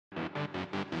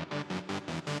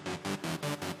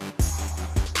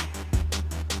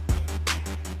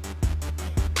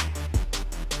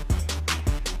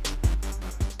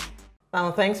Now,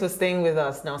 thanks for staying with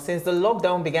us. Now, since the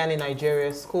lockdown began in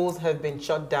Nigeria, schools have been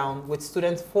shut down with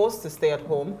students forced to stay at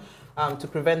home to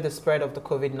prevent the spread of the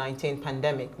COVID-19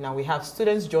 pandemic. Now, we have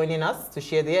students joining us to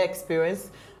share their experience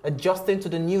adjusting to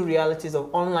the new realities of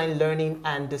online learning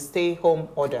and the stay-home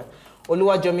order.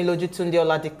 OluwaJomiloju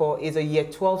Tunde-Oladipo is a Year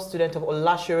 12 student of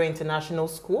Olashore International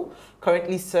School,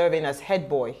 currently serving as head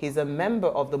boy. He's a member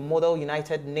of the Model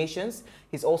United Nations.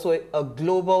 He's also a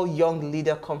Global Young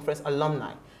Leader Conference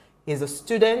alumni. He's a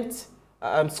student,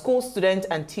 school student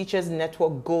and Teachers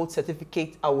Network Gold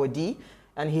Certificate awardee,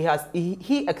 and he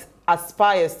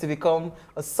aspires to become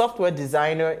a software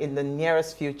designer in the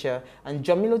nearest future. And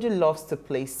Jomiloju loves to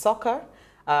play soccer,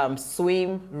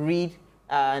 swim, read,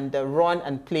 and run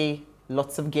and play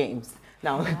lots of games.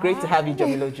 Now, great to have you,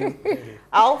 Jomiloju.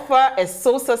 Alfa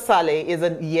Esosa Saleh is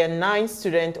a Year 9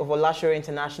 student of Olashore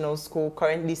International School,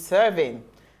 currently serving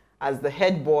as the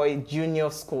head boy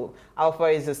junior school. Alfa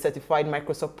is a certified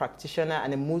Microsoft practitioner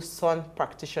and a Muson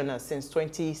practitioner since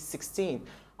 2016.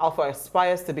 Alfa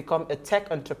aspires to become a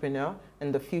tech entrepreneur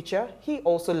in the future. He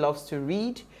also loves to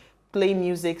read, play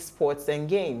music, sports, and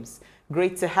games.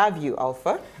 Great to have you,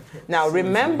 Alfa. Now,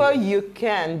 remember, you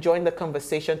can join the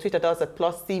conversation. Tweet at us at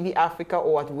 +TV Africa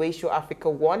or at Wayshow Africa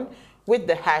 1 with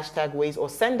the hashtag Ways, or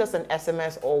send us an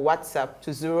SMS or WhatsApp to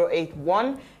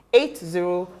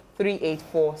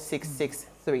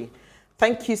 081-80384663.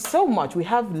 Thank you so much. We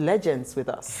have legends with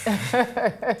us.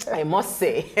 I must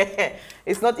say,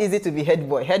 it's not easy to be head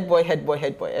boy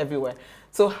everywhere.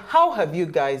 So how have you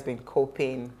guys been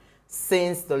coping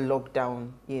since the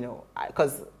lockdown? You know,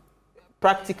 because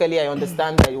practically I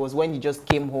understand that it was when you just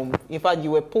came home. In fact,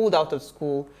 you were pulled out of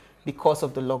school because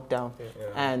of the lockdown. Yeah.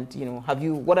 And you know,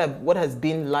 what has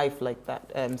been life like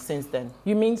that since then?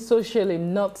 You mean socially,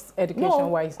 not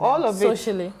education-wise? No, all of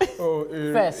socially. Oh,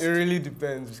 it really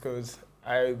depends, because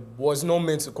I was not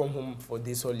meant to come home for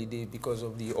this holiday because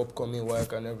of the upcoming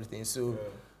work and everything. So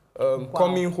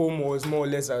coming home was more or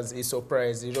less as a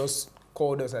surprise. They just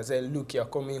called us and said, "Look, you're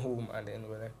coming home," and then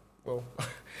we're like, well.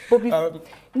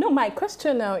 No, my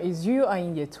question now is, you are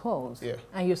in Year 12, yeah,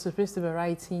 and you're supposed to be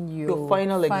writing your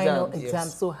final exam.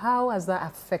 Yes. So how has that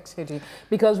affected you?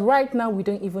 Because right now we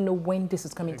don't even know when this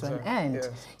is coming to an end. Yes.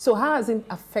 So how has it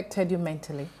affected you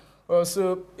mentally? Well,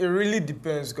 so it really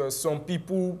depends, because some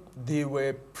people, they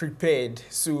were prepared,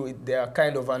 so they are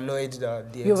kind of annoyed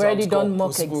that the You've exams already done mock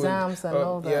postponed. exams and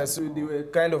all that. Yeah, so they were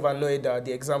kind of annoyed that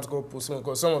the exams got postponed,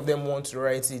 because some of them want to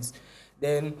write it.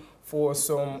 Then for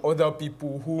some other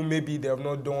people who maybe they have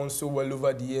not done so well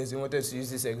over the years, they wanted to use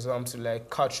this exam to like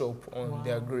catch up on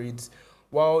their grades.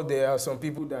 While there are some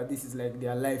people that this is like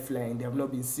their lifeline, they have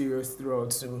not been serious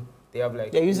throughout, so they have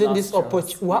like they're using this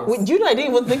opportunity. Yes. Do you know, I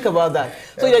didn't even think about that.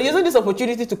 So they're using this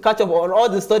opportunity to catch up on all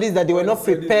the studies that they were not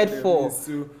prepared for.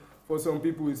 So for some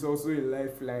people, it's also a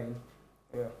lifeline.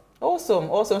 Yeah. Awesome,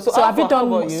 awesome. So have you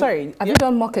done? Sorry, have you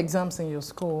done mock exams in your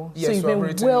school? Yes, so you've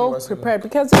been well prepared,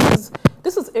 because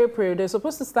this is April. They're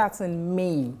supposed to start in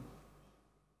May,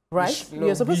 right?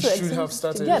 You're supposed to have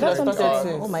started. Yeah, that's what I'm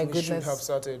saying. Oh my goodness. We should have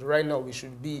started. Right now, we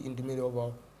should be in the middle of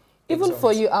our Even exams.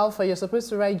 for you, Alpha, you're supposed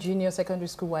to write junior secondary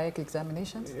school WAEC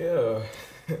examinations? Yeah.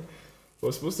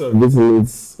 We're supposed to have written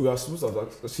it. We are supposed to have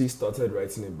actually started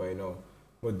writing it by now.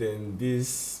 But then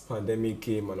this pandemic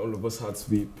came and all of us had to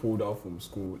be pulled out from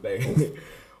school. Like,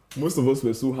 most of us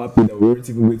were so happy that we weren't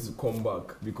even going to come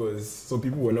back, because some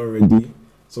people were not ready.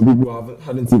 Some people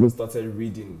hadn't even started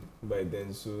reading by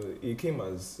then. So it came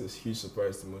as a huge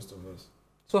surprise to most of us.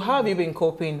 So how have you been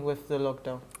coping with the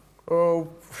lockdown? Oh,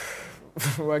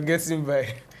 we're getting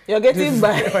by. You're getting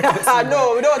by.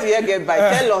 No, we don't want to hear get by.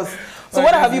 Tell us. So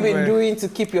what have you been doing to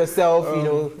keep yourself, you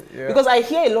know? Yeah. Because I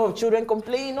hear a lot of children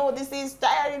complain, "Oh, this is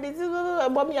tiring, this is,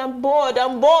 mommy, I'm bored,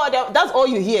 I'm bored." That's all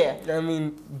you hear. I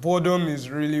mean, boredom is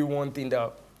really one thing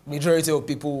that majority of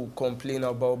people complain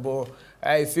about, but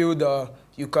I feel that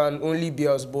you can only be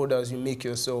as bored as you make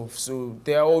yourself. So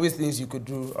there are always things you could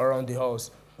do around the house.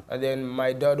 And then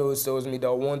my dad always tells me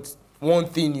that one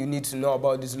thing you need to know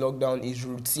about this lockdown is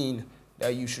routine,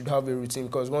 that you should have a routine,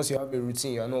 because once you have a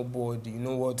routine, you're not bored, you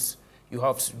know what you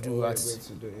have to do at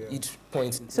each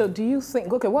point. So do you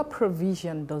think, okay, what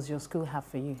provision does your school have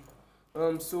for you?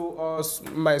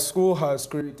 My school has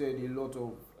created a lot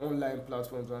of online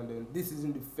platforms, and then this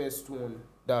isn't the first one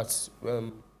that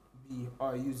we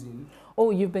are using.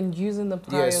 Oh, you've been using them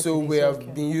prior to this? Yeah, so we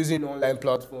have been using online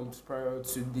platforms prior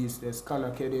to this. There's Khan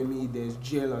Academy, there's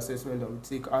GL assessment that we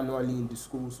take annually in the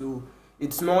school. So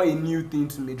it's not a new thing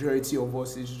to majority of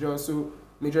us. It's just so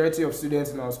majority of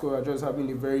students in our school are just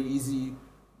having a very easy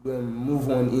move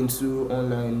on into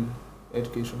online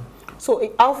education.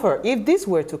 So, Alpha, if this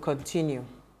were to continue,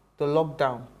 the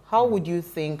lockdown, how would you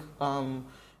think,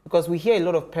 because we hear a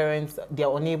lot of parents, they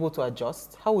are unable to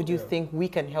adjust. How would you think we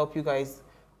can help you guys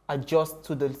adjust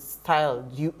to the style?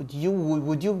 Would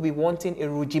you be wanting a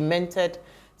regimented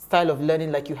style of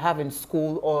learning like you have in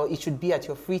school, or it should be at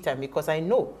your free time? Because I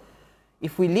know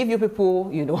if we leave you people,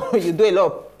 you know, you do a lot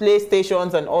of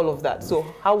PlayStations and all of that. So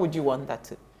how would you want that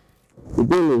to? The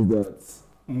thing is that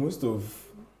most of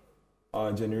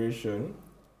our generation,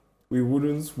 we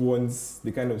wouldn't want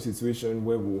the kind of situation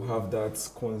where we'll have that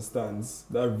constant,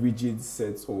 that rigid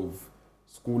set of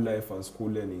school life and school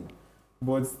learning.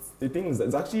 But the thing is that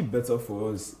it's actually better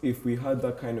for us if we had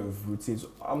that kind of routine. So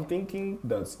I'm thinking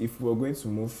that if we're going to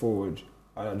move forward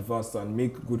and advance and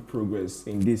make good progress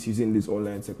in this, using this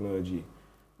online technology,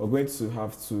 we're going to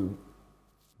have to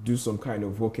do some kind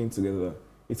of working together.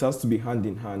 It has to be hand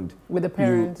in hand. With the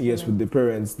parents? Yes, with the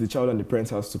parents. The child and the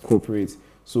parents has to cooperate.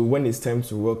 So when it's time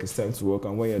to work, it's time to work.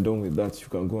 And when you're done with that, you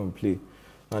can go and play.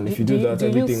 And if you do that,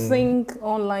 everything... Do you think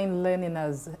online learning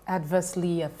has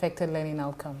adversely affected learning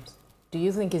outcomes? Do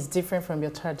you think it's different from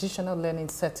your traditional learning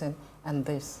setting and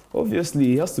this?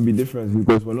 Obviously, it has to be different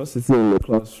because we're not sitting in the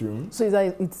classroom. So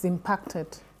it's impacted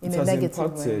in a negative way?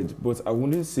 It has impacted, but I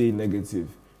wouldn't say negative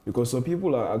because some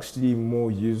people are actually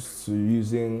more used to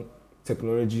using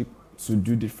technology to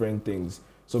do different things.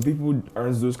 Some people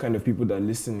aren't those kind of people that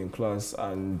listen in class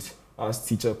and ask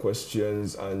teacher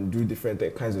questions and do different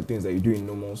kinds of things that you do in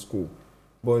normal school.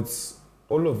 But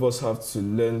all of us have to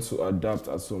learn to adapt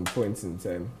at some point in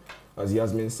time, as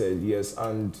Yasmin said, yes.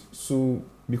 And so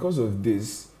because of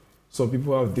this, some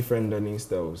people have different learning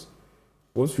styles.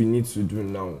 What we need to do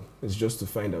now is just to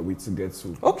find a way to get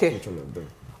to each one of them.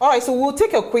 All right, so we'll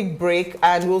take a quick break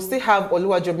and we'll still have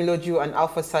OluwaJomiloju and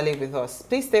Alfa Saleh with us.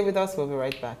 Please stay with us. We'll be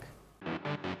right back.